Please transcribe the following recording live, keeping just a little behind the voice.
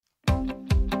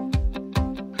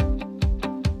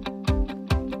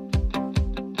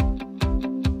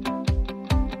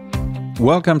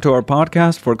Welcome to our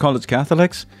podcast for college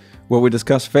Catholics, where we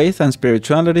discuss faith and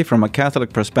spirituality from a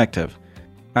Catholic perspective.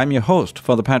 I'm your host,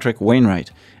 Father Patrick Wainwright,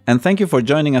 and thank you for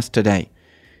joining us today.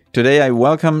 Today I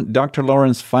welcome Dr.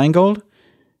 Lawrence Feingold.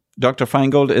 Dr.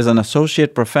 Feingold is an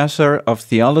associate professor of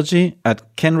theology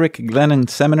at Kenrick Glennon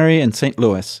Seminary in St.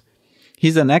 Louis.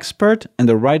 He's an expert in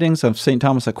the writings of St.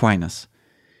 Thomas Aquinas.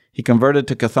 He converted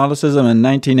to Catholicism in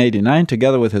 1989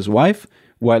 together with his wife,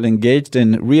 while engaged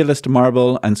in realist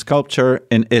marble and sculpture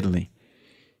in Italy.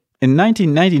 In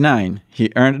 1999,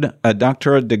 he earned a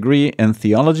doctorate degree in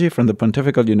theology from the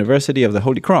Pontifical University of the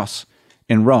Holy Cross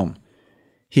in Rome.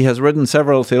 He has written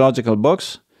several theological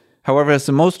books. However, his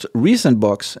most recent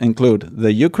books include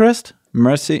The Eucharist,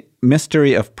 Mercy,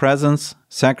 Mystery of Presence,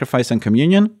 Sacrifice and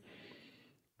Communion,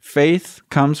 Faith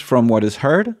Comes from What is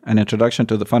Heard, an introduction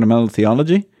to the fundamental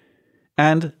theology,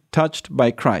 and Touched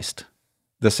by Christ,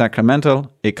 the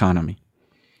Sacramental Economy.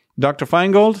 Dr.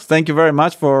 Feingold, thank you very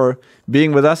much for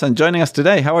being with us and joining us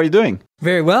today. How are you doing?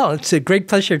 Very well. It's a great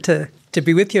pleasure to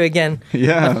be with you again.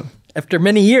 Yeah. After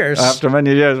many years. After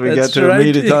many years, we get to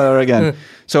meet each other again.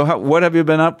 So what have you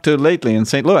been up to lately in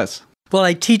St. Louis? Well,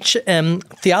 I teach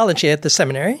theology at the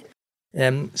seminary,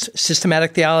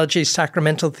 systematic theology,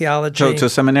 sacramental theology. So to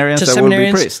seminarians that will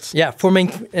be priests? Yeah, forming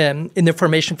in their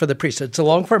formation for the priesthood. It's a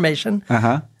long formation.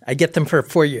 Uh-huh. I get them for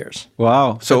 4 years.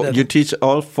 Wow. So you teach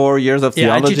all 4 years of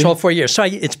theology? Yeah, I teach all 4 years. So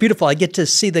it's beautiful. I get to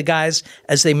see the guys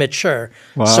as they mature.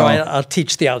 Wow. So I'll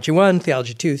teach Theology 1,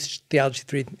 Theology 2, Theology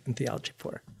 3, and Theology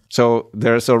 4. So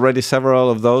there's already several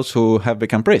of those who have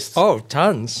become priests? Oh,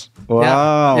 tons.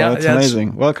 Wow, that's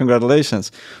amazing. Well,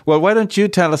 congratulations. Well, why don't you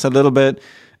tell us a little bit,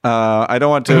 I don't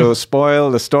want to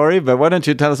spoil the story, but why don't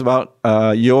you tell us about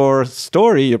your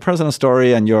story, your personal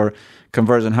story and your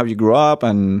conversion, how you grew up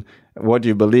and what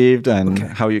you believed and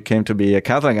how you came to be a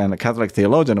Catholic and a Catholic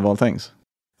theologian of all things.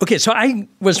 Okay, so I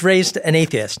was raised an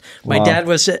atheist. My dad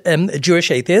was a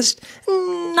Jewish atheist,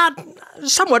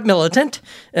 somewhat militant.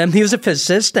 He was a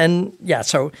physicist, and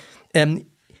so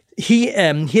he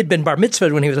had been bar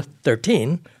mitzvahed when he was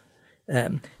 13.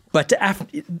 But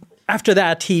after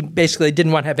that, he basically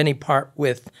didn't want to have any part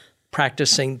with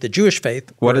practicing the Jewish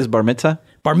faith. What is bar mitzvah?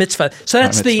 Bar mitzvah. So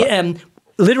that's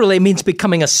literally means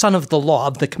becoming a son of the law,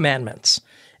 of the commandments.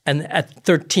 And at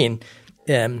 13,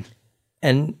 and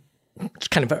it's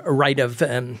kind of a rite of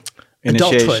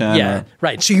adulthood. Yeah,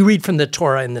 right. So you read from the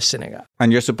Torah in the synagogue.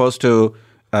 And you're supposed to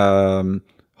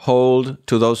hold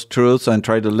to those truths and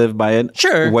try to live by it?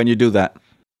 Sure. When you do that?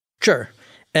 Sure.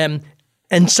 And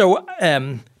so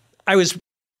I was,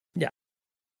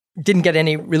 didn't get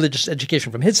any religious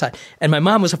education from his side. And my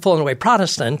mom was a full-and-away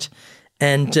Protestant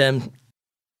and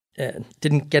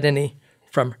didn't get any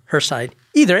from her side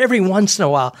either. Every once in a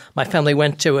while, my family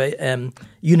went to a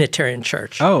Unitarian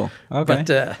church. Oh, okay.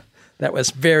 But that was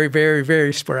very, very,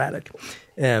 very sporadic.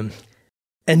 So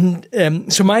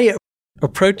my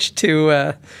approach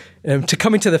to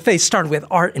coming to the faith started with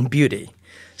art and beauty.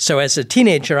 So as a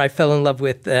teenager, I fell in love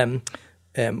with the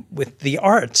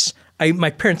arts. My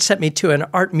parents sent me to an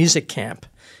art music camp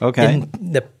in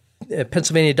the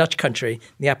Pennsylvania Dutch country,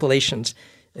 the Appalachians.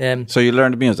 So you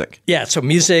learned music? Yeah, so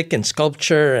music and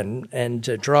sculpture and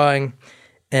drawing.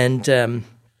 And so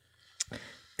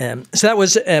that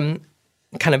was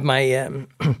kind of my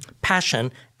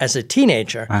passion as a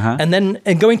teenager. Uh-huh. And then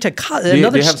going to college. Do you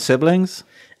have siblings?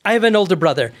 I have an older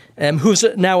brother who's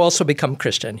now also become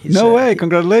Christian. No way,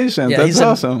 congratulations. That's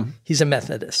awesome. He's a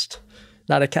Methodist,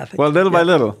 not a Catholic. Well, little by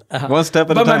little, one step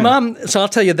at a time. But my mom, so I'll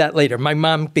tell you that later. My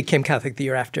mom became Catholic the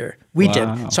year after we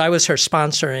did. So I was her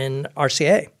sponsor in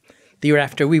RCA the year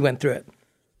after we went through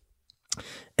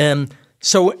it.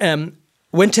 So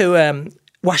went to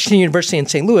Washington University in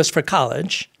St. Louis for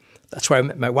college. That's where I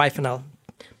met my wife, and I'll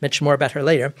mention more about her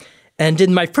later. And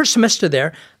in my first semester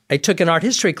there, I took an art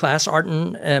history class, Art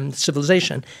and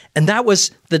Civilization, and that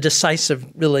was the decisive,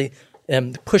 really,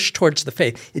 push towards the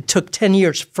faith. It took 10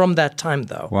 years from that time,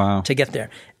 though, to get there.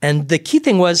 And the key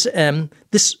thing was I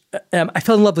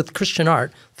fell in love with Christian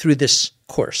art through this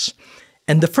course.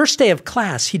 And the first day of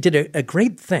class, he did a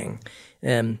great thing.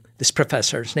 This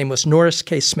professor, his name was Norris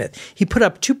K. Smith. He put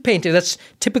up 2 paintings. That's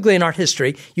typically in art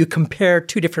history. You compare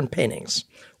 2 different paintings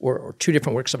or 2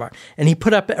 different works of art. And he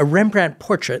put up a Rembrandt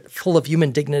portrait full of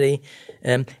human dignity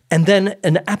and then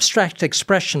an abstract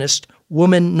expressionist,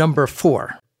 woman number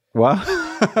 4. Wow.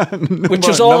 Which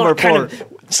was all kind of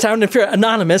sounded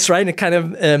anonymous, right? And kind of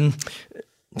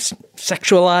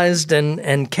sexualized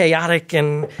and chaotic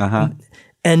and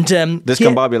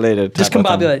discombobulated.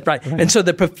 Discombobulated, right. And so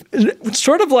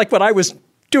sort of like what I was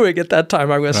doing at that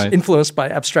time. I was influenced by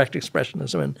abstract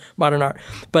expressionism and modern art.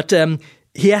 But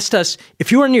he asked us,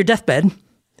 if you were on your deathbed,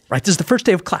 right, this is the first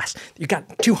day of class. You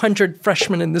got 200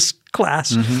 freshmen in this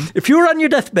class. Mm-hmm. If you were on your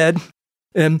deathbed,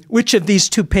 which of these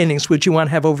two paintings would you want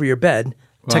to have over your bed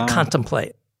to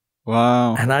contemplate?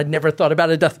 Wow. And I'd never thought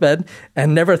about a deathbed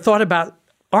and never thought about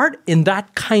art in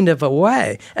that kind of a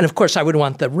way. And of course, I would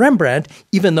want the Rembrandt,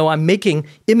 even though I'm making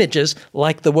images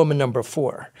like the woman number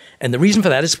 4. And the reason for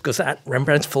that is because that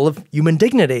Rembrandt's full of human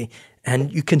dignity.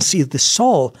 And you can see the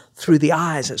soul through the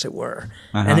eyes, as it were.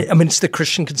 And it's the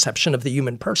Christian conception of the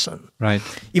human person. Right.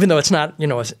 Even though it's not,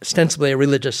 ostensibly a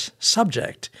religious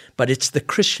subject, but it's the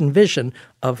Christian vision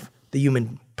of the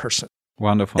human person.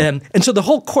 Wonderful. And so the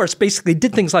whole course basically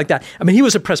did things like that. I mean, he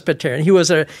was a Presbyterian. He was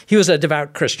a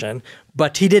devout Christian,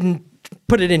 but he didn't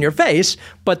put it in your face.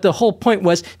 But the whole point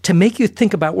was to make you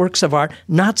think about works of art,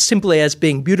 not simply as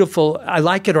being beautiful, I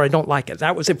like it or I don't like it.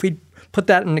 That was, if we put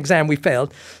that in an exam, we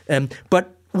failed.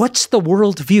 But what's the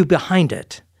worldview behind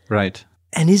it? Right.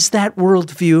 And is that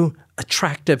worldview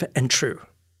attractive and true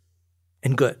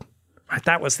and good? Right,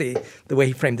 that was the way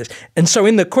he framed this. And so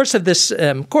in the course of this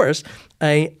course,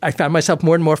 I found myself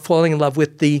more and more falling in love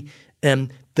with the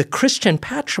Christian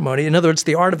patrimony, in other words,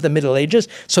 the art of the Middle Ages.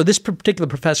 So this particular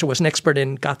professor was an expert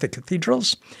in Gothic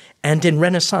cathedrals and in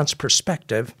Renaissance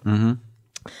perspective, and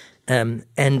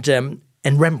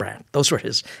Rembrandt. Those were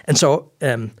his. And so,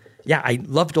 I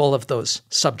loved all of those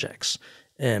subjects.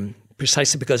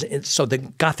 Precisely because so the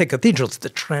Gothic cathedrals, the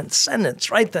transcendence,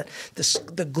 right?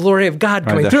 The glory of God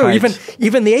coming through.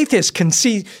 Even the atheist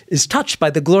is touched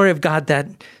by the glory of God that,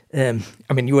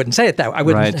 you wouldn't say it that way. I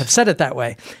wouldn't have said it that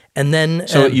way. And then...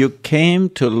 So you came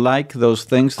to like those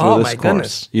things through this course.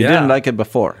 Goodness. You didn't like it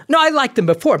before. No, I liked them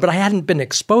before, but I hadn't been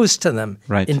exposed to them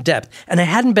in depth. And I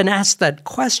hadn't been asked that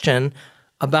question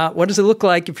about what does it look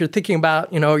like if you're thinking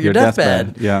about, your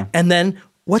deathbed. Yeah. And then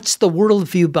what's the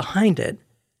worldview behind it?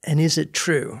 And is it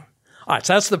true? All right,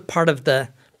 so that's the part of the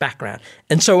background.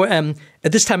 And so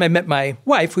at this time I met my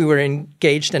wife. We were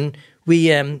engaged, and we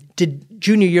did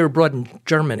junior year abroad in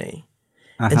Germany.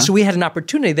 And so we had an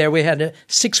opportunity there. We had a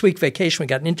 6-week vacation. We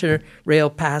got an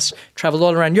Interrail pass, traveled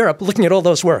all around Europe looking at all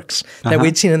those works that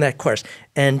we'd seen in that course.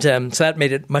 And so that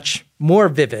made it much more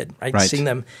vivid, right? Seeing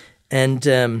them. And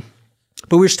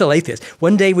but we were still atheists.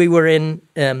 One day we were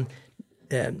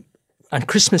on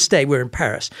Christmas Day, we were in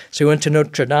Paris. So we went to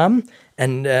Notre Dame,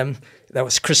 and that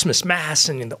was Christmas Mass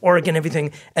and in the organ,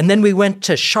 everything. And then we went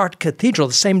to Chartres Cathedral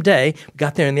the same day. We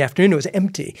got there in the afternoon. It was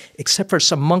empty, except for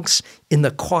some monks in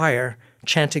the choir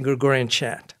chanting Gregorian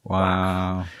chant.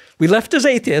 Wow. We left as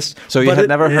atheists. So you had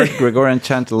never heard Gregorian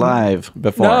chant live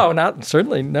before? No, not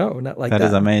like that. That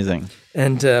is amazing.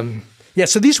 And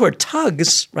so these were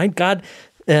tugs, right? God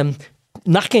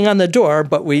knocking on the door,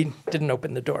 but we didn't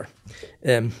open the door.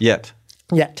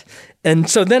 Yet. And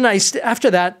so then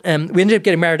after that, we ended up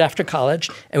getting married after college,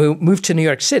 and we moved to New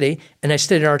York City, and I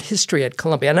studied art history at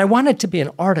Columbia. And I wanted to be an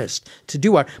artist, to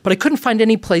do art, but I couldn't find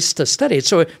any place to study it.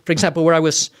 So, for example, where I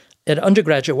was at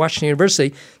undergraduate at Washington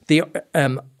University, the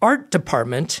art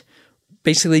department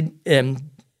basically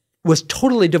was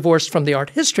totally divorced from the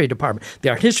art history department. The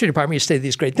art history department, you study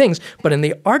these great things, but in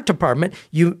the art department,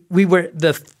 we were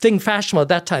the thing fashionable at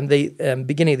that time, the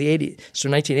beginning of the 80s, so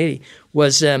 1980,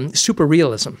 was super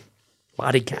realism,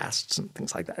 body casts and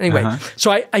things like that. Anyway, so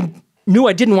I knew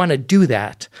I didn't want to do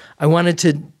that. I wanted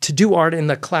to do art in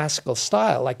the classical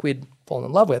style, like we'd fallen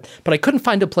in love with, but I couldn't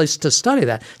find a place to study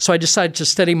that. So I decided to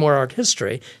study more art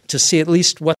history to see at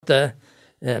least what the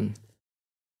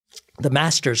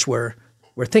masters were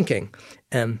thinking.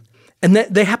 And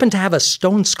they happened to have a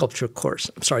stone sculpture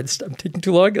course. I'm sorry, I'm taking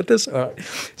too long at this.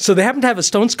 So they happened to have a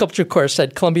stone sculpture course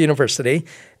at Columbia University,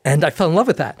 and I fell in love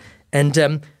with that.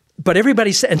 And but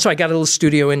everybody said, and so I got a little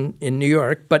studio in New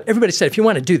York, but everybody said, if you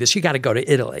want to do this, you got to go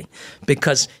to Italy,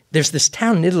 because there's this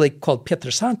town in Italy called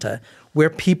Pietrasanta where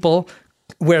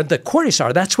the quarries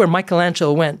are. That's where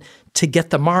Michelangelo went to get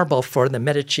the marble for the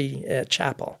Medici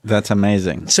chapel. That's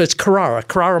amazing. So it's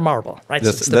Carrara marble, right? So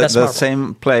it's the best marble.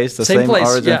 Same place, the same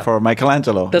origin for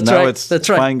Michelangelo. That's now right. It's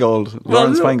Feingold,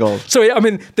 Lawrence Feingold. So,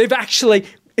 they've actually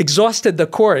exhausted the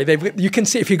quarry. You can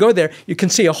see, if you go there, you can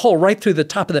see a hole right through the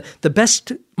top of the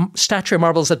best statue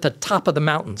marbles at the top of the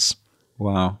mountains.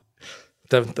 Wow.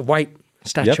 The white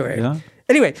statuary. Yep, yeah.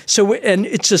 Anyway, and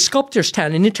it's a sculptor's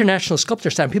town, an international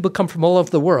sculptor's town. People come from all over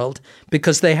the world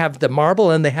because they have the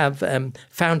marble and they have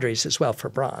foundries as well for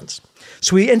bronze.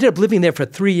 So we ended up living there for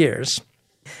 3 years.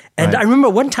 And I remember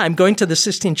one time going to the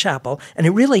Sistine Chapel, and it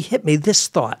really hit me this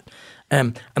thought.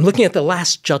 I'm looking at the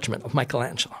Last Judgment of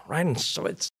Michelangelo, right? And so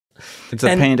it's It's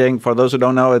a painting. For those who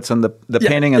don't know, it's in the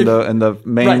painting in the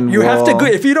main right. You wall. have to.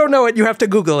 If you don't know it, you have to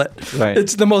Google it. Right.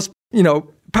 It's the most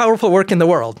powerful work in the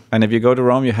world. And if you go to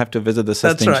Rome, you have to visit the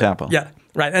Sistine Chapel. Yeah,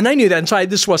 right. And I knew that, and so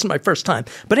this wasn't my first time.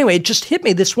 But anyway, it just hit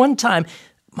me this one time.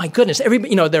 My goodness,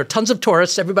 everybody, there are tons of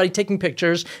tourists, everybody taking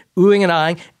pictures, oohing and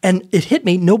eyeing, and it hit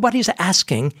me. Nobody's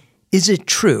asking, is it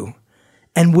true?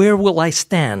 And where will I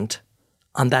stand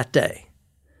on that day?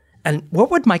 And what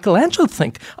would Michelangelo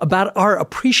think about our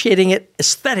appreciating it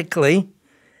aesthetically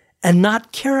and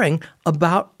not caring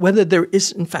about whether there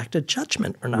is, in fact, a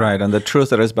judgment or not? Right, and the truth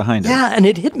that is behind it. Yeah, and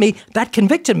it hit me. That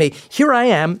convicted me. Here I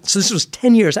am. So this was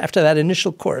 10 years after that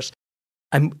initial course.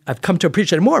 I've come to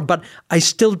appreciate it more, but I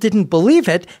still didn't believe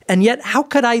it. And yet, how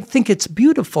could I think it's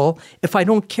beautiful if I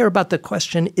don't care about the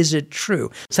question, is it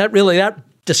true? So that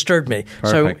disturbed me.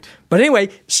 Perfect. But anyway,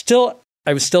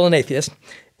 I was still an atheist.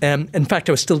 In fact,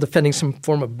 I was still defending some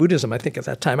form of Buddhism, I think, at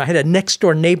that time. I had a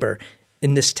next-door neighbor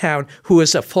in this town who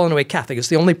was a fallen-away Catholic. He was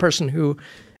the only person who...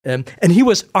 and he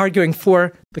was arguing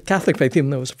for the Catholic faith, even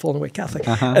though he was a fallen-away Catholic.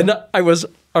 Uh-huh. And I was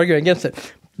arguing against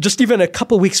it. Just even a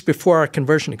couple weeks before our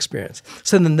conversion experience.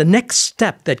 So then the next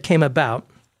step that came about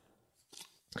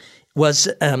was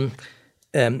had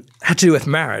to do with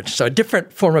marriage. So a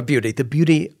different form of beauty, the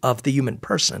beauty of the human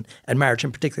person, and marriage,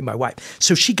 and particularly my wife.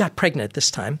 So she got pregnant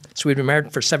this time. So we'd been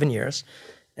married for 7 years.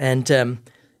 And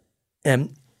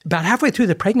about halfway through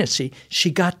the pregnancy,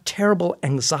 she got terrible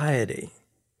anxiety.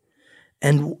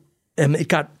 And it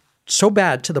got so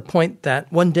bad to the point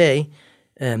that one day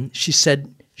she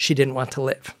said she didn't want to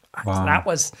live. Wow. That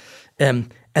was,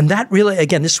 and that really,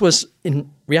 again, this was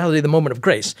in reality the moment of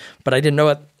grace, but I didn't know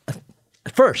it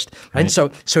at first. Right?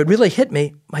 So it really hit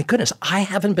me. My goodness, I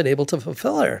haven't been able to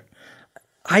fulfill her.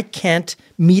 I can't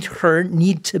meet her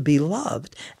need to be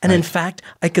loved. And in fact,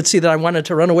 I could see that I wanted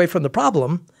to run away from the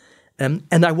problem,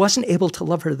 and I wasn't able to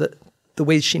love her the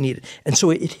way she needed. And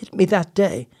so it hit me that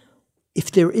day.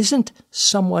 If there isn't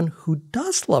someone who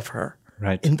does love her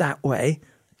in that way,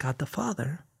 God the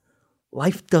Father,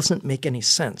 life doesn't make any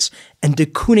sense. And de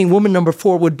Kooning, woman number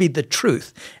 4, would be the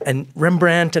truth. And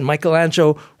Rembrandt and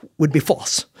Michelangelo would be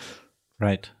false.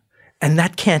 Right. And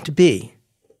that can't be.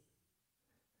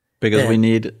 Because we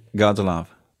need God's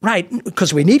love. Right,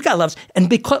 because we need God's love. And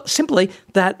because simply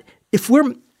that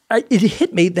it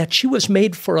hit me that she was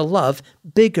made for a love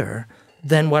bigger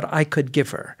than what I could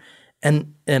give her.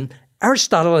 And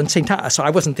Aristotle and St. Thomas, so I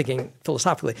wasn't thinking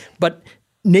philosophically, but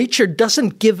nature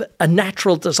doesn't give a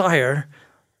natural desire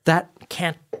that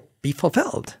can't be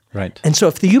fulfilled. Right. And so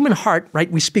if the human heart,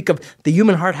 we speak of the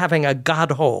human heart having a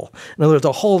God hole. In other words,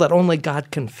 a hole that only God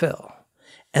can fill.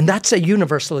 And that's a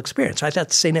universal experience, right?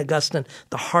 That's St. Augustine,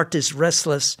 the heart is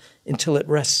restless until it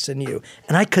rests in you.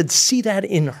 And I could see that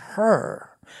in her.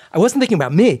 I wasn't thinking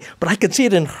about me, but I could see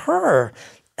it in her.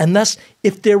 And thus,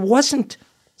 if there wasn't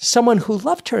someone who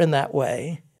loved her in that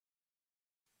way,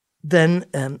 then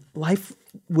life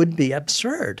would be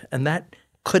absurd, and that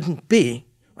couldn't be,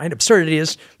 right? Absurdity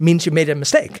means you made a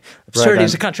mistake. Absurdity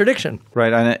is a contradiction.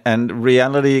 Right, and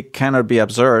reality cannot be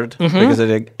absurd because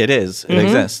it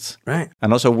exists. Right.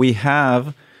 And also we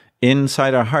have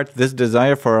inside our heart this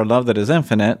desire for a love that is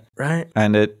infinite. Right.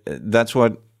 And that's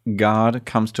what God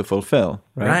comes to fulfill.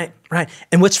 Right. Right.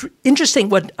 And what's interesting,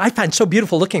 what I find so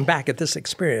beautiful looking back at this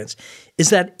experience, is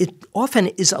that it often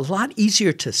is a lot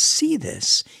easier to see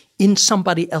this in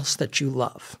somebody else that you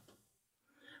love,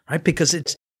 right? Because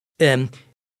it's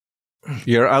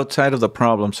you're outside of the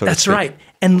problem, so that's right.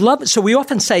 And love. So we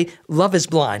often say love is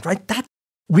blind, right? That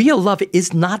real love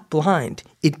is not blind.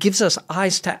 It gives us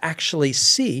eyes to actually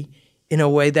see in a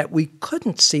way that we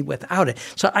couldn't see without it.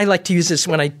 So I like to use this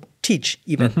when I teach,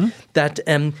 even that.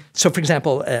 So, for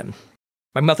example,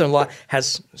 my mother-in-law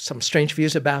has some strange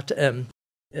views about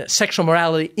sexual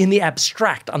morality in the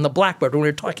abstract on the blackboard when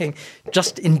we're talking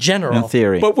just in general. In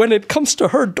theory. But when it comes to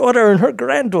her daughter and her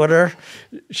granddaughter,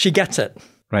 she gets it.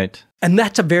 Right. And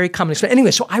that's a very common experience.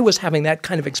 Anyway, so I was having that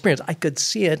kind of experience. I could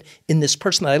see it in this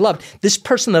person that I loved. This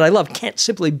person that I love can't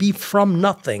simply be from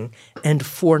nothing and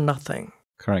for nothing.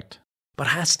 Correct. But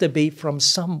has to be from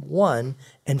someone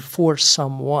and for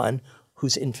someone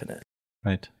who's infinite.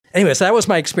 Right. Anyway, so that was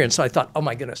my experience. So I thought, oh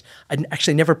my goodness, I'd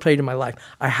actually never prayed in my life.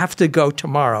 I have to go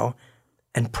tomorrow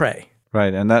and pray.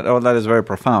 Right, and that is very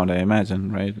profound, I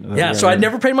imagine, right? Yeah, so I'd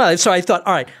never prayed in my life. So I thought,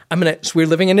 all right, so we're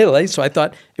living in Italy, so I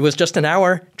thought it was just an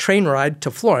hour train ride to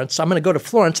Florence. So I'm going to go to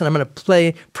Florence and I'm going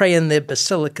to pray in the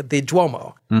Basilica, the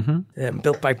Duomo,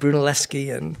 built by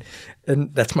Brunelleschi,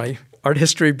 and that's my art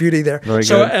history beauty there. Very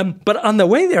good. But on the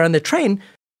way there on the train,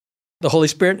 the Holy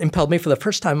Spirit impelled me for the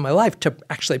first time in my life to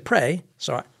actually pray.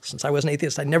 So since I was an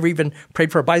atheist, I never even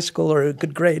prayed for a bicycle or a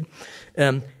good grade.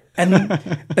 And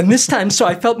this time, so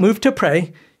I felt moved to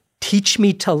pray, teach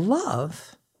me to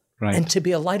love and to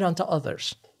be a light unto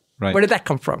others. Right. Where did that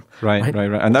come from? Right.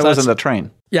 And that was in the train.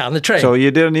 Yeah, on the train. So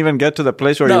you didn't even get to the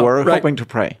place where you were hoping to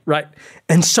pray. Right.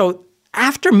 And so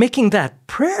after making that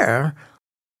prayer,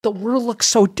 the world looked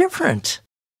so different.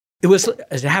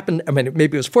 It happened, I mean,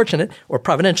 maybe it was fortunate or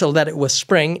providential that it was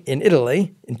spring in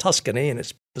Italy, in Tuscany, and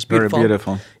it was beautiful. Very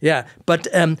beautiful. Yeah, but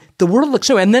the world looked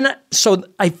so, and then, so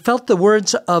I felt the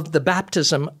words of the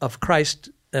baptism of Christ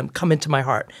come into my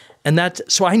heart. And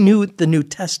so I knew the New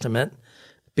Testament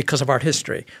because of art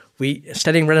history.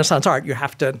 Studying Renaissance art, you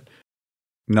have to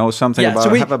know something about, so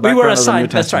have a background we were of the New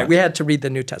assigned, Testament. that's right, we had to read the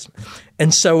New Testament.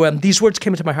 And so these words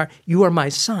came into my heart, you are my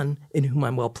son in whom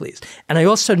I'm well pleased. And I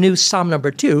also knew Psalm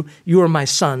number 2, you are my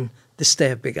son, this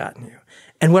day I've begotten you.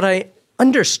 And what I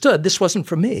understood, this wasn't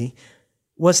for me,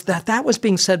 was that was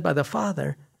being said by the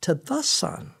Father to the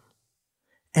Son.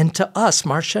 And to us,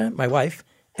 Marcia, my wife,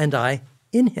 and I,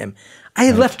 in him. I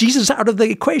had left Jesus out of the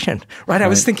equation, right? I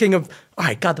was thinking of, all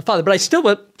right, God the Father, but I still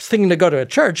was thinking to go to a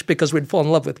church because we'd fallen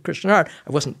in love with Christian art.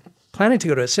 I wasn't planning to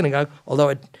go to a synagogue,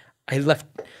 although I left.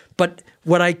 But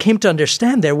what I came to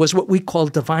understand there was what we call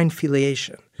divine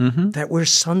filiation, that we're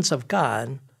sons of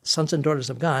God, sons and daughters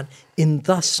of God, in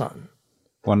the Son.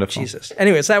 Wonderful. Jesus.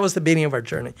 Anyways, that was the beginning of our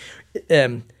journey.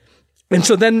 And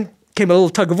so then came a little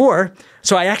tug of war.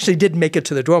 So I actually did make it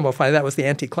to the Duomo finally. That was the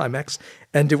anticlimax.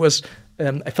 And it was,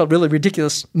 I felt really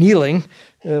ridiculous kneeling.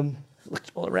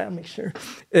 Looked all around, make sure.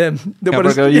 You don't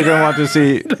want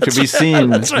to be seen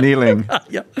kneeling.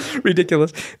 Yeah,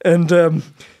 ridiculous. And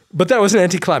but that was an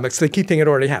anticlimax. The key thing had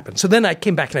already happened. So then I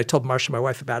came back and I told Marcia, my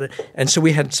wife, about it. And so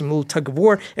we had some little tug of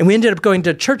war. And we ended up going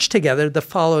to church together the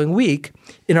following week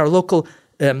in our local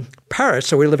parish.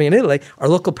 So we were living in Italy. Our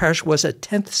local parish was a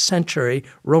 10th century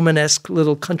Romanesque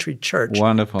little country church.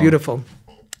 Wonderful. Beautiful.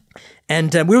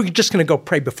 And we were just going to go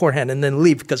pray beforehand and then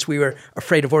leave because we were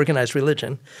afraid of organized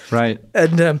religion. Right.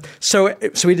 And so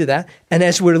we did that. And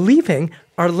as we were leaving,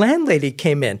 our landlady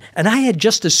came in. And I had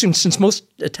just assumed, since most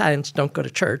Italians don't go to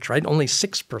church, right, only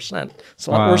 6%, it's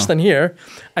a lot worse than here,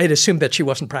 I had assumed that she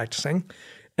wasn't practicing.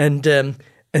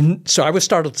 And so I was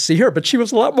startled to see her, but she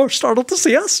was a lot more startled to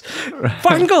see us.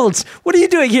 Feingolds, what are you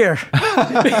doing here?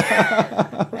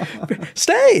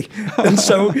 Stay. And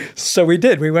so we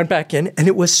did. We went back in, and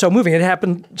it was so moving. It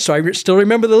happened, so I still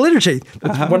remember the liturgy.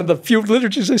 It's one of the few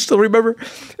liturgies I still remember.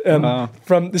 This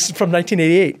is from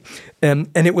 1988. And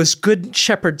it was Good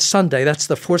Shepherd Sunday. That's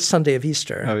the fourth Sunday of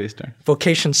Easter.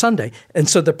 Vocation Sunday. And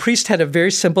so the priest had a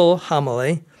very simple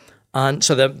homily.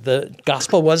 So the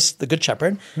gospel was the Good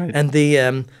Shepherd, and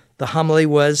the homily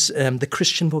was the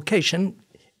Christian vocation.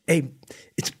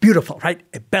 It's beautiful, right?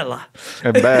 E bella.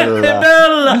 E bella. E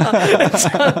bella.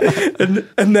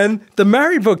 And then the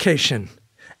married vocation.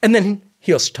 And then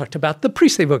he also talked about the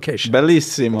priestly vocation.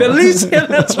 Bellissimo. Bellissimo,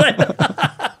 that's right.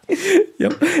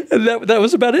 Yep. And that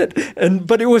was about it.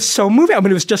 But it was so moving. I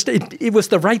mean, it was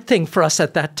the right thing for us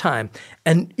at that time.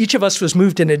 And each of us was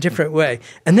moved in a different way.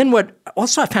 And then what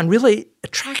also I found really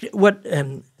attractive,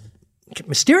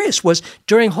 mysterious was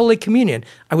during Holy Communion,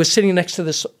 I was sitting next to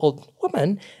this old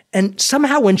woman, and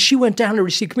somehow when she went down to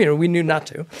receive communion, we knew not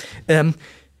to,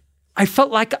 I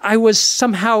felt like I was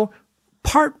somehow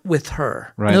part with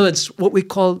her. Right. In other words, what we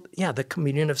call, the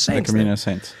communion of saints. The communion of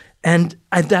saints. And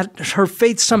that her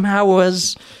faith somehow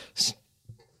was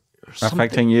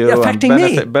affecting you, affecting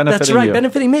me. Benefiting That's right, you.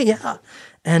 benefiting me. Yeah,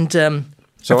 and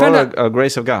so all a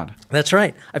grace of God. That's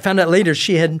right. I found out later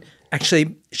she had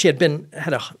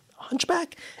a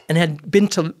hunchback and had been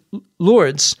to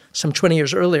Lourdes some 20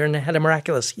 years earlier and had a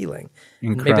miraculous healing.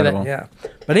 Incredible.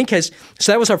 But in case,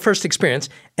 so that was our first experience,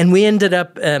 and we ended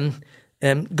up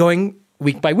going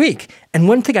week by week. And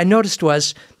one thing I noticed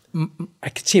was I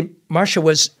could see Marcia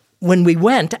was. When we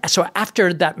went, so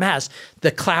after that Mass, the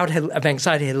cloud of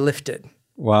anxiety had lifted.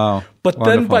 Wow. But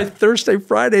then by Thursday,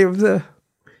 Friday,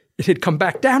 it had come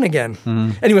back down again.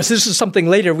 Mm-hmm. Anyways, this is something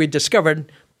later we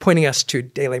discovered pointing us to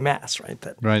daily Mass, right?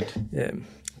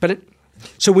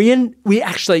 So we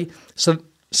actually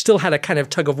still had a kind of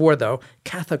tug of war, though,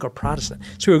 Catholic or Protestant.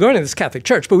 So we were going to this Catholic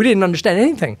church, but we didn't understand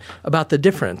anything about the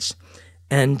difference.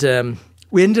 And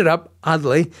we ended up,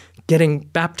 oddly, getting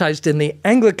baptized in the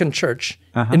Anglican Church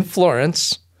in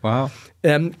Florence. Wow.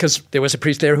 Because there was a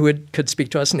priest there who could speak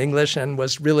to us in English and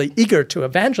was really eager to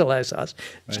evangelize us.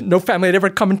 Right. No family had ever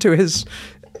come to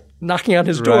knocking on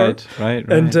his door. Right.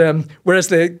 And whereas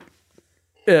the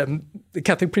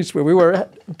Catholic priest where we were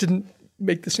didn't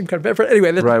make the same kind of effort.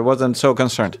 Anyway. Wasn't so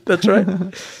concerned. That's right.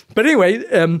 But anyway,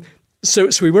 so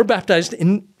we were baptized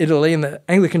in Italy in the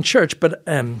Anglican Church, but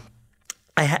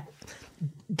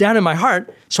down in my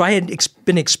heart, so I had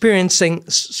been experiencing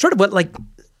sort of what like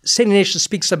St. Ignatius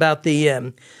speaks about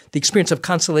the experience of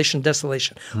consolation and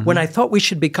desolation. Mm-hmm. When I thought we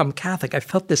should become Catholic, I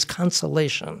felt this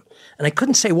consolation, and I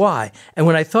couldn't say why. And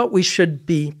when I thought we should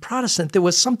be Protestant, there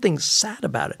was something sad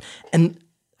about it. And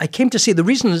I came to see the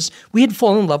reason is we had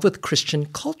fallen in love with Christian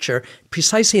culture,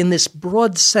 precisely in this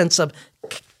broad sense of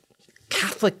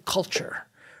Catholic culture,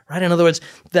 right? In other words,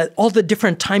 that all the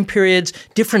different time periods,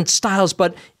 different styles,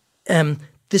 but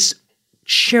this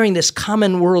sharing this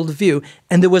common worldview.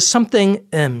 And there was something,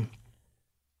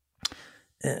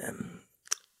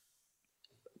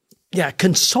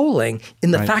 consoling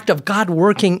in the fact of God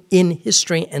working in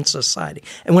history and society.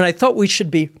 And when I thought we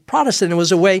should be Protestant, it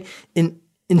was a way, in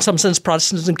some sense,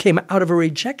 Protestantism came out of a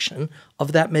rejection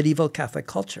of that medieval Catholic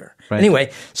culture. Right.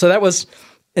 Anyway, so that was,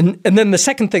 and then the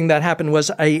second thing that happened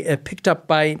was I picked up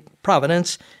by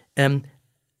Providence,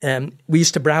 we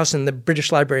used to browse in the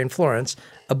British Library in Florence,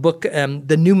 a book,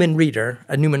 The Newman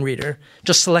Reader,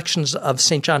 just selections of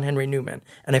St. John Henry Newman.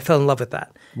 And I fell in love with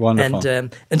that. Wonderful.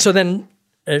 And so then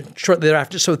shortly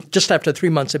thereafter, so just after 3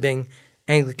 months of being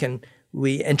Anglican,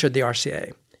 we entered the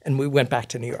RCA. And we went back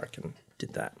to New York and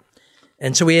did that.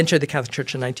 And so we entered the Catholic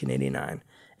Church in 1989.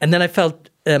 And then I felt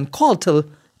called to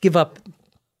give up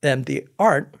the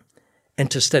art and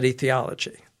to study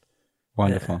theology.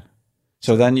 Wonderful.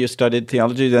 So then you studied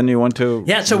theology, then you went to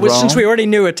Rome? Since we already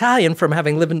knew Italian from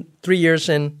having lived 3 years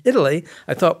in Italy,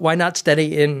 I thought, why not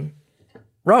study in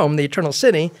Rome, the Eternal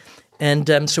City?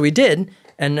 And so we did,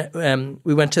 and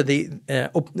we went to the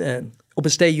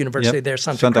Opus Dei University there,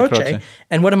 Santa Croce.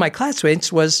 And one of my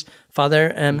classmates was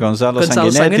Father Gonzalo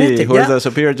Sanguinetti, who is the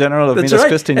Superior General of Midas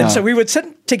Christi now. And so we would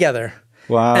sit together.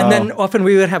 Wow. And then often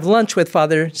we would have lunch with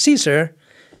Father Caesar,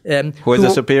 who is the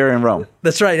superior in Rome.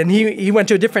 That's right. And he went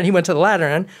to the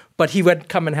Lateran, but he would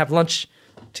come and have lunch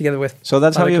together with So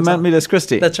that's Father how you met Midas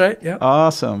Christi. That's right, yeah.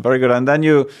 Awesome. Very good. And then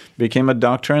you became a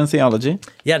doctor in theology.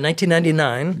 Yeah,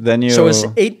 1999. Then you... So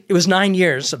it was 9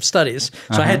 years of studies.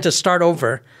 So I had to start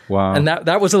over. Wow. And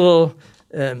that was a little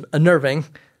unnerving.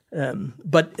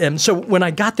 But so when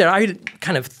I got there, I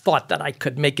kind of thought that I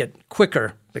could make it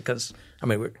quicker because,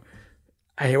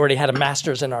 I already had a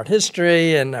master's in art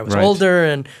history, and I was older,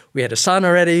 and we had a son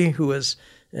already who was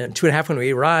 2.5 when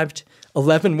we arrived,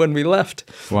 11 when we left.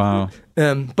 Wow!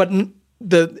 But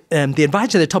the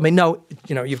advisor there told me, no,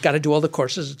 you've got to do all the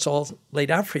courses; it's all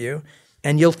laid out for you,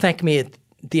 and you'll thank me at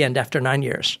the end after 9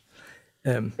 years.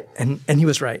 And he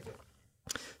was right.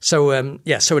 So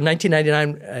so in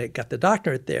 1999 I got the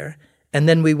doctorate there, and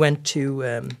then we went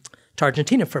to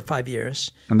Argentina for 5 years,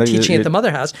 teaching at the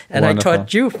Mother House, and wonderful. I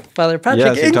taught you, Father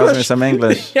Patrick, English. Yes, you taught me some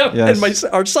English.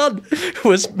 And our son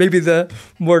was maybe the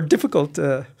more difficult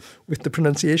with the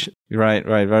pronunciation. Right,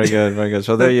 very good, very good.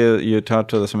 So there you taught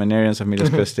to the seminarians of Midas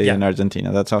Christi in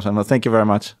Argentina. That's awesome. Well, thank you very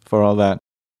much for all that.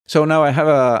 So now I have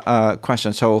a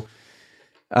question. So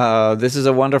this is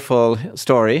a wonderful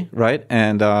story, right?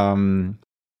 And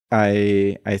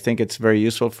I think it's very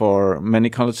useful for many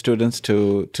college students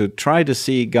to try to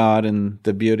see God in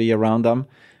the beauty around them.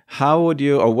 How would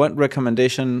you, or what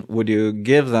recommendation would you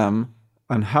give them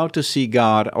on how to see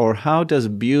God, or how does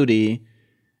beauty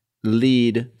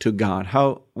lead to God?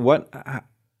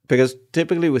 Because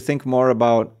typically we think more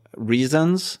about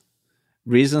reasons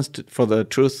for the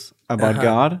truth about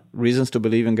God, reasons to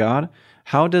believe in God.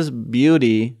 How does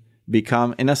beauty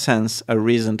become, in a sense, a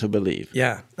reason to believe?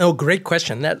 Yeah. Oh, great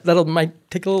question. That might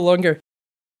take a little longer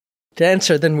to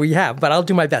answer than we have, but I'll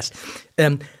do my best.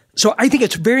 So I think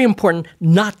it's very important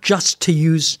not just to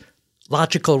use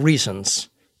logical reasons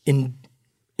in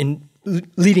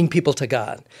leading people to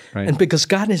God. Right. And because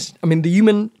God is, the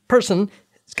human person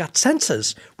has got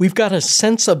senses. We've got a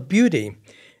sense of beauty.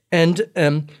 And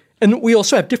we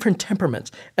also have different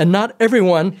temperaments. And not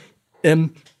everyone...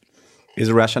 is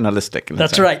rationalistic.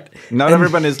 That's right. Not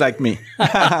everyone is like me.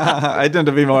 I tend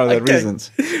to be more of the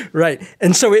reasons. Right.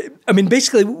 And so,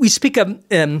 basically, we speak of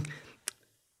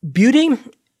beauty,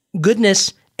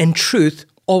 goodness, and truth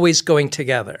always going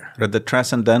together. The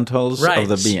transcendentals of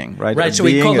the being, right? Right. So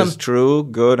we call them true,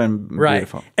 good, and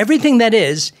beautiful. Everything that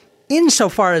is,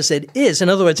 insofar as it is, in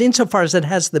other words, insofar as it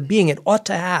has the being it ought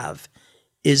to have,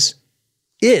 is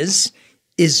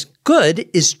good,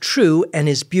 is true, and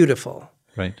is beautiful.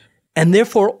 Right. And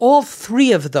therefore, all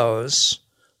three of those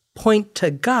point to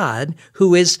God,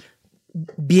 who is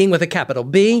being with a capital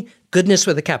B, goodness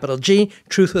with a capital G,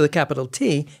 truth with a capital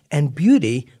T, and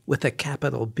beauty with a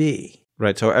capital B.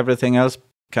 Right. So everything else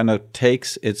kind of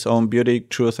takes its own beauty,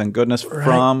 truth, and goodness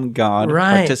from God,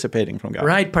 participating from God.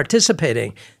 Right,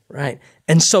 participating. Right.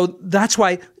 And so that's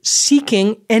why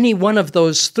seeking any one of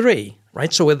those three,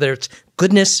 right? So whether it's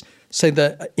goodness, say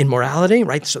the immorality,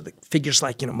 right? So the figures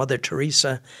like, Mother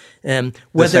Teresa,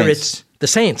 whether it's the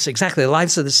saints, exactly, the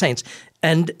lives of the saints,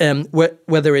 and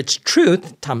whether it's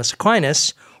truth, Thomas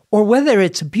Aquinas, or whether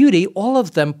it's beauty, all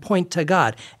of them point to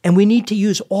God. And we need to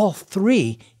use all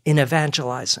three in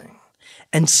evangelizing.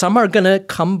 And some are going to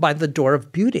come by the door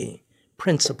of beauty,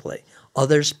 principally.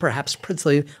 Others, perhaps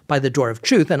principally by the door of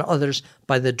truth, and others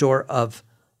by the door of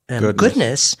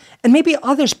goodness, and maybe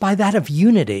others by that of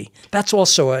unity. That's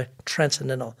also a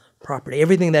transcendental property.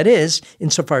 Everything that is,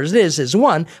 insofar as it is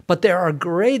one, but there are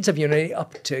grades of unity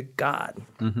up to God.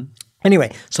 Mm-hmm.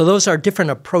 Anyway, so those are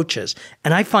different approaches.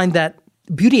 And I find that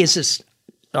beauty is this,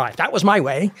 that was my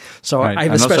way, so I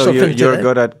have a special affinity to it. You're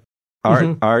good at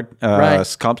art,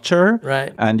 sculpture,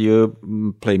 and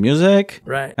you play music,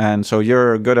 and so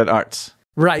you're good at arts.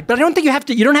 Right, but I don't think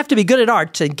you don't have to be good at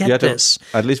art to get this.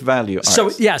 At least value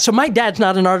arts. So my dad's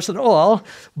not an artist at all,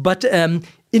 but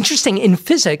interesting in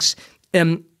physics,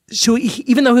 so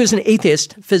even though he was an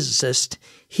atheist physicist,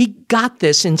 he got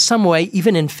this in some way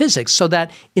even in physics, so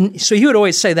he would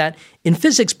always say that in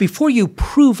physics, before you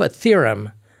prove a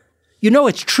theorem,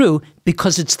 it's true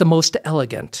because it's the most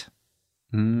elegant.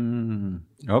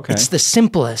 Okay. It's the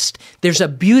simplest. There's a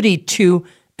beauty to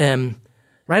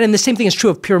right? And the same thing is true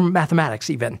of pure mathematics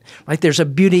even, right? There's a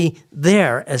beauty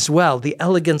there as well, the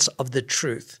elegance of the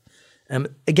truth.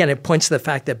 Again, it points to the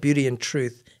fact that beauty and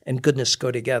truth and goodness go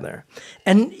together.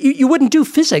 And you wouldn't do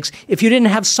physics if you didn't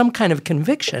have some kind of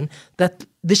conviction that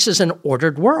this is an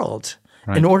ordered world.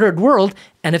 Right. An ordered world,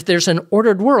 and if there's an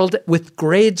ordered world with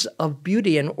grades of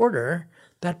beauty and order,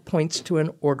 that points to an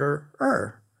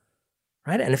orderer,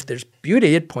 right? And if there's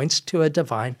beauty, it points to a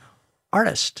divine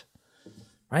artist,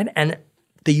 right? And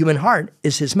the human heart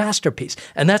is his masterpiece.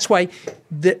 And that's why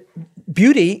the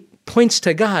beauty points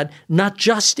to God, not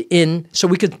just so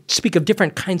we could speak of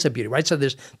different kinds of beauty, right? So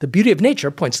there's the beauty of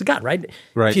nature points to God, right?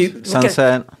 Right.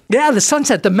 Sunset. The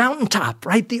sunset, the mountaintop,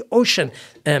 right? The ocean.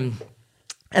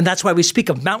 And that's why we speak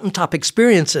of mountaintop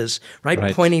experiences,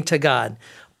 right? Pointing to God.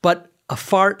 But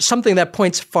something that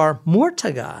points far more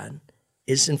to God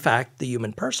is, in fact, the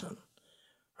human person,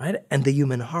 right? And the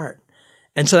human heart.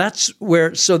 And so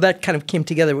that kind of came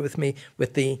together with me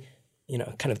with the,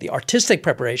 kind of the artistic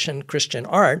preparation, Christian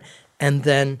art, and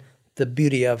then the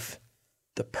beauty of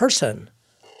the person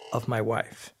of my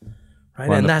wife, right?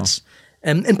 Wonderful. And that's,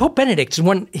 and Pope Benedict is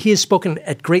he has spoken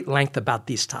at great length about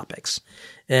these topics.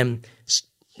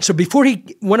 So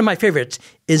one of my favorites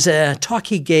is a talk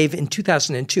he gave in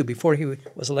 2002, before he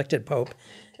was elected Pope,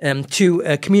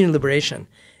 to Communion Liberation.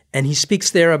 And he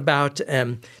speaks there about,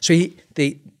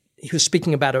 he was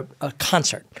speaking about a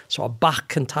concert, so a Bach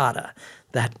cantata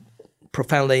that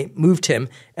profoundly moved him.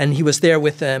 And he was there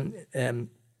with a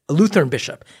Lutheran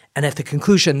bishop. And at the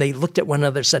conclusion, they looked at one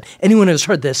another and said, anyone who's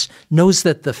heard this knows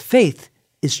that the faith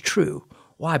is true.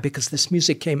 Why? Because this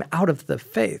music came out of the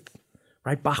faith,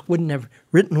 right? Bach wouldn't have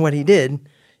written what he did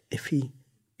if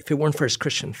it weren't for his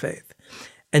Christian faith.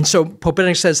 And so Pope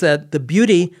Benedict says that the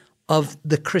beauty of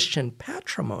the Christian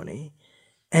patrimony,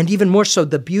 and even more so,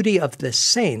 the beauty of the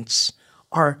saints,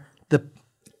 are the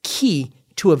key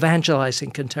to evangelizing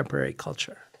contemporary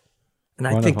culture. And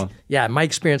I think, my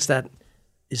experience, that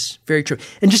is very true.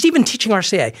 And just even teaching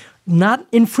RCA, not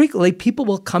infrequently, people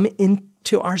will come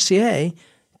into RCA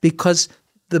because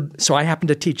so I happen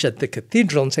to teach at the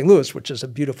cathedral in St. Louis, which is a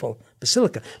beautiful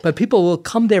basilica. But people will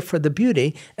come there for the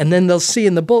beauty, and then they'll see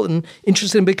in the bulletin,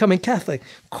 interested in becoming Catholic,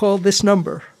 call this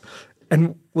number,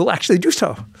 and we'll actually do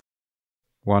so.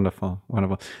 Wonderful,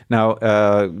 wonderful. Now,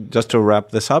 just to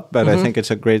wrap this up, but I think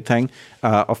it's a great thing.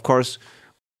 Of course,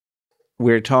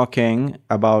 we're talking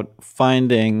about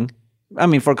finding,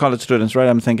 for college students, right?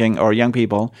 I'm thinking, or young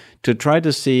people, to try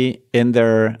to see in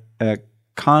their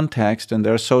context, in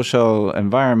their social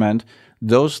environment,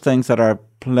 those things that are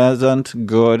pleasant,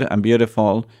 good, and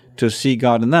beautiful, to see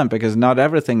God in them, because not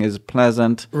everything is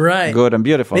pleasant, good, and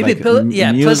beautiful. Maybe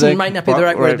music, pleasant might not be the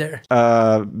right word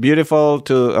there. Beautiful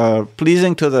to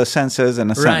pleasing to the senses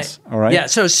in a sense. All right. Yeah.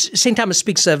 So St. Thomas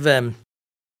speaks of an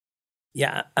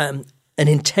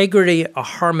integrity, a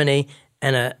harmony,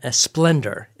 and a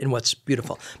splendor in what's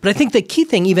beautiful. But I think the key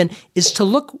thing even is to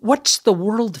look, what's the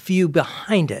worldview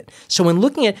behind it? So when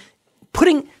looking at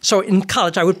so in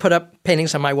college, I would put up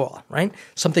paintings on my wall, right?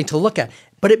 Something to look at.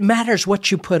 But it matters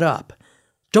what you put up.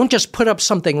 Don't just put up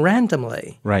something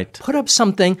randomly. Right. Put up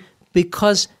something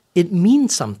because it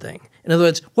means something. In other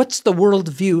words, what's the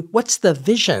worldview? What's the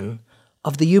vision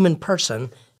of the human person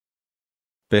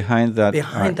behind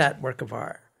that work of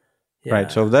art? Yeah.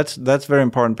 Right. So that's very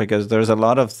important, because there's a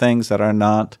lot of things that are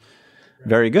not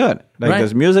very good. Like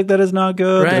there's music that is not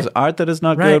good, there's art that is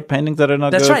not good, paintings that are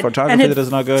not good, photography that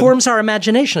is not good. And it forms our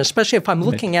imagination, especially if I'm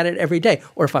looking at it every day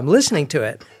or if I'm listening to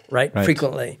it,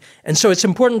 frequently. And so it's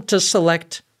important to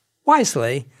select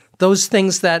wisely those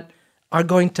things that are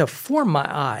going to form my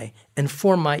eye and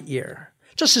form my ear,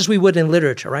 just as we would in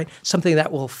literature, right? Something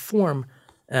that will form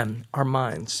our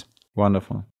minds.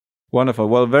 Wonderful. Wonderful.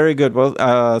 Well, very good.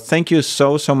 Well, thank you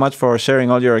so much for sharing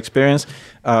all your experience.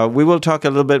 We will talk a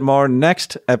little bit more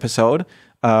next episode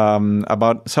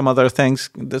about some other things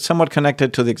that's somewhat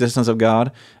connected to the existence of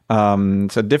God,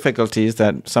 so difficulties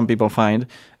that some people find.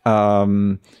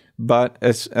 But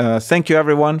thank you,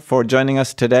 everyone, for joining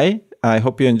us today. I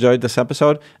hope you enjoyed this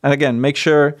episode. And again, make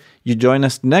sure you join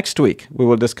us next week. We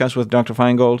will discuss with Dr.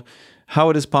 Feingold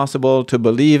how it is possible to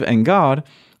believe in God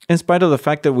in spite of the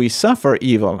fact that we suffer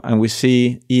evil and we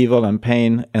see evil and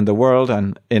pain in the world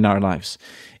and in our lives.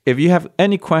 If you have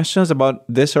any questions about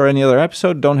this or any other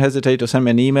episode, don't hesitate to send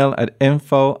me an email at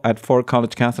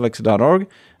info@forcollegecatholics.org.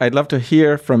 I'd love to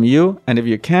hear from you. And if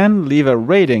you can, leave a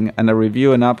rating and a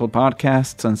review in Apple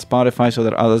Podcasts and Spotify so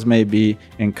that others may be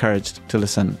encouraged to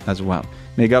listen as well.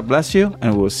 May God bless you,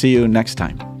 and we'll see you next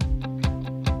time.